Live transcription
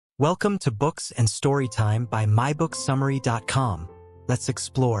Welcome to Books and Storytime by Mybooksandstorytime. Let's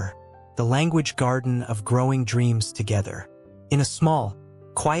explore the language garden of growing dreams together. In a small,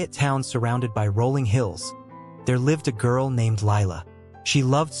 quiet town surrounded by rolling hills, there lived a girl named Lila. She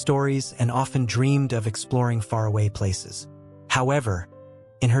loved stories and often dreamed of exploring faraway places. However,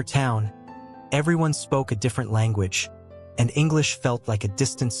 in her town, everyone spoke a different language, and English felt like a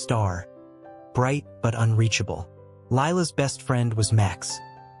distant star, bright but unreachable. Lila's best friend was Max,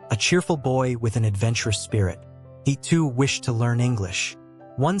 a cheerful boy with an adventurous spirit. He too wished to learn English.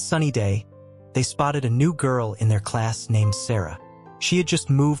 One sunny day, they spotted a new girl in their class named Sarah. She had just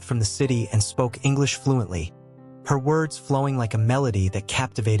moved from the city and spoke English fluently, her words flowing like a melody that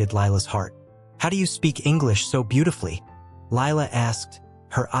captivated Lila's heart. "How do you speak English so beautifully?" Lila asked,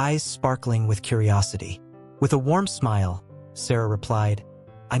 her eyes sparkling with curiosity. With a warm smile, Sarah replied,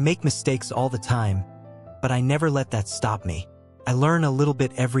 "I make mistakes all the time, but I never let that stop me. I learn a little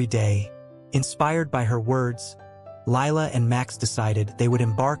bit every day." Inspired by her words, Lila and Max decided they would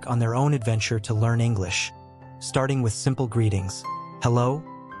embark on their own adventure to learn English, starting with simple greetings. Hello,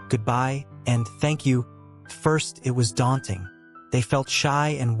 goodbye, and thank you. At first, it was daunting. They felt shy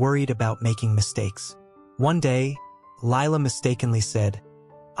and worried about making mistakes. One day, Lila mistakenly said,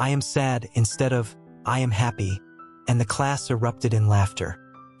 "I am sad," instead of "I am happy," and the class erupted in laughter.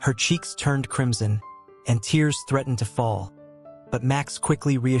 Her cheeks turned crimson, and tears threatened to fall. But Max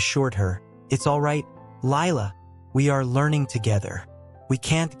quickly reassured her, "It's all right, Lila. We are learning together. We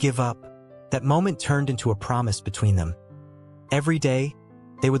can't give up." That moment turned into a promise between them. Every day,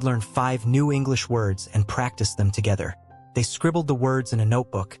 they would learn 5 new English words and practice them together. They scribbled the words in a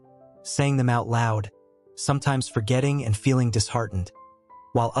notebook, saying them out loud, sometimes forgetting and feeling disheartened.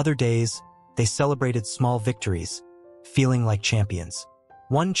 While other days, they celebrated small victories, feeling like champions.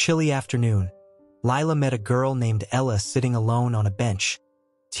 One chilly afternoon, Lila met a girl named Ella sitting alone on a bench,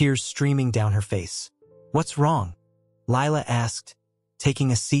 tears streaming down her face. "What's wrong?" Lila asked,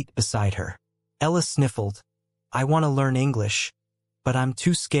 taking a seat beside her. Ella sniffled, "I want to learn English, but I'm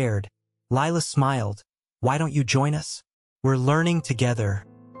too scared." Lila smiled, "Why don't you join us? We're learning together."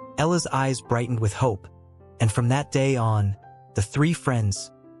 Ella's eyes brightened with hope, and from that day on, the 3 friends,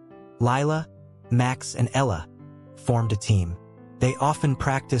 Lila, Max, and Ella, formed a team. They often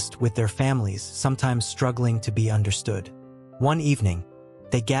practiced with their families, sometimes struggling to be understood. One evening,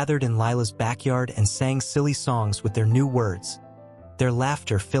 they gathered in Lila's backyard and sang silly songs with their new words, their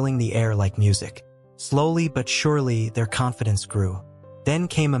laughter filling the air like music. Slowly but surely, their confidence grew. Then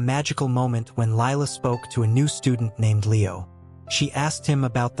came a magical moment when Lila spoke to a new student named Leo. She asked him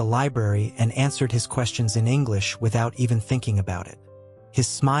about the library and answered his questions in English without even thinking about it. His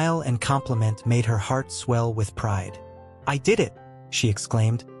smile and compliment made her heart swell with pride. "I did it!" she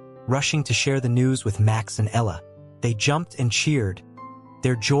exclaimed, rushing to share the news with Max and Ella. They jumped and cheered,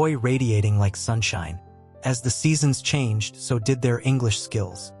 their joy radiating like sunshine. As the seasons changed, so did their English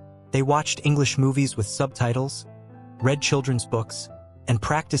skills. They watched English movies with subtitles, read children's books, and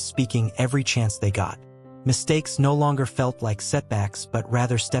practiced speaking every chance they got. Mistakes no longer felt like setbacks but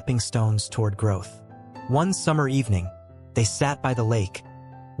rather stepping stones toward growth. One summer evening, they sat by the lake,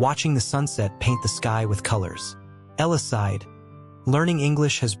 watching the sunset paint the sky with colors. Ella sighed, "Learning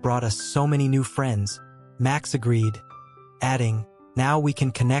English has brought us so many new friends." Max agreed, adding, "Now we can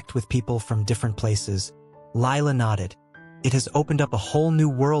connect with people from different places." Lila nodded, "It has opened up a whole new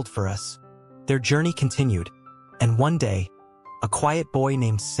world for us." Their journey continued, and one day, a quiet boy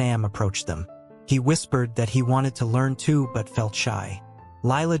named Sam approached them. He whispered that he wanted to learn too but felt shy.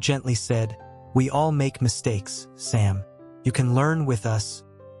 Lila gently said, "We all make mistakes, Sam. You can learn with us."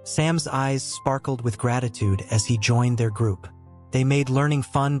 Sam's eyes sparkled with gratitude as he joined their group. They made learning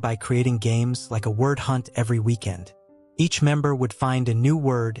fun by creating games like a word hunt every weekend. Each member would find a new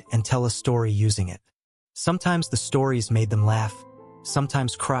word and tell a story using it. Sometimes the stories made them laugh,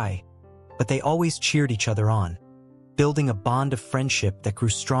 sometimes cry, but they always cheered each other on, building a bond of friendship that grew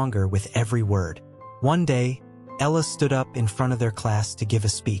stronger with every word. One day, Ella stood up in front of their class to give a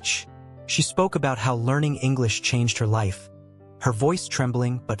speech. She spoke about how learning English changed her life, her voice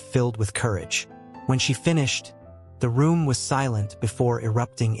trembling but filled with courage. When she finished, the room was silent before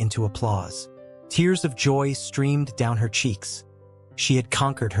erupting into applause. Tears of joy streamed down her cheeks. She had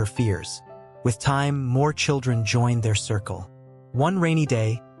conquered her fears. With time, more children joined their circle. One rainy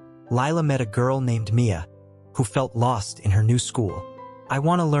day, Lila met a girl named Mia, who felt lost in her new school. "I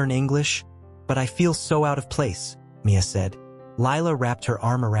want to learn English, but I feel so out of place," Mia said. Lila wrapped her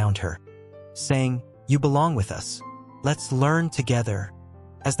arm around her, saying, "You belong with us. Let's learn together."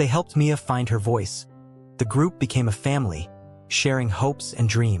 As they helped Mia find her voice, the group became a family, sharing hopes and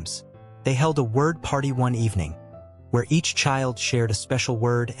dreams. They held a word party one evening, where each child shared a special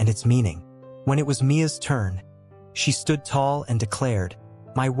word and its meaning. When it was Mia's turn, she stood tall and declared,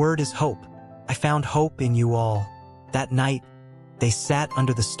 "My word is hope. I found hope in you all." That night, they sat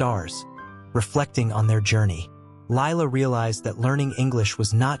under the stars, reflecting on their journey. Lila realized that learning English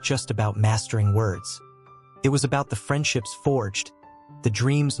was not just about mastering words. It was about the friendships forged, the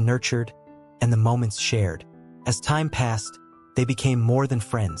dreams nurtured, and the moments shared. As time passed, they became more than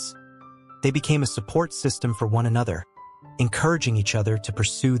friends. They became a support system for one another, encouraging each other to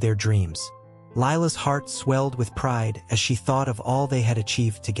pursue their dreams. Lila's heart swelled with pride as she thought of all they had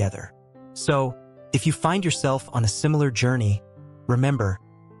achieved together. So, if you find yourself on a similar journey, remember,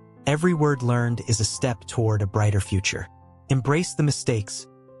 every word learned is a step toward a brighter future. Embrace the mistakes,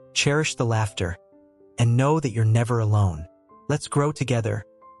 cherish the laughter, and know that you're never alone. Let's grow together,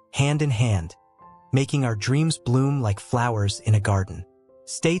 hand in hand, making our dreams bloom like flowers in a garden.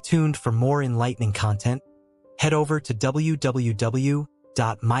 Stay tuned for more enlightening content. Head over to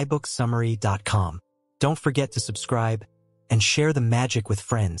www.mybooksandstorytime.com. Don't forget to subscribe and share the magic with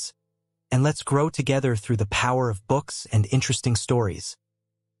friends. And let's grow together through the power of books and interesting stories.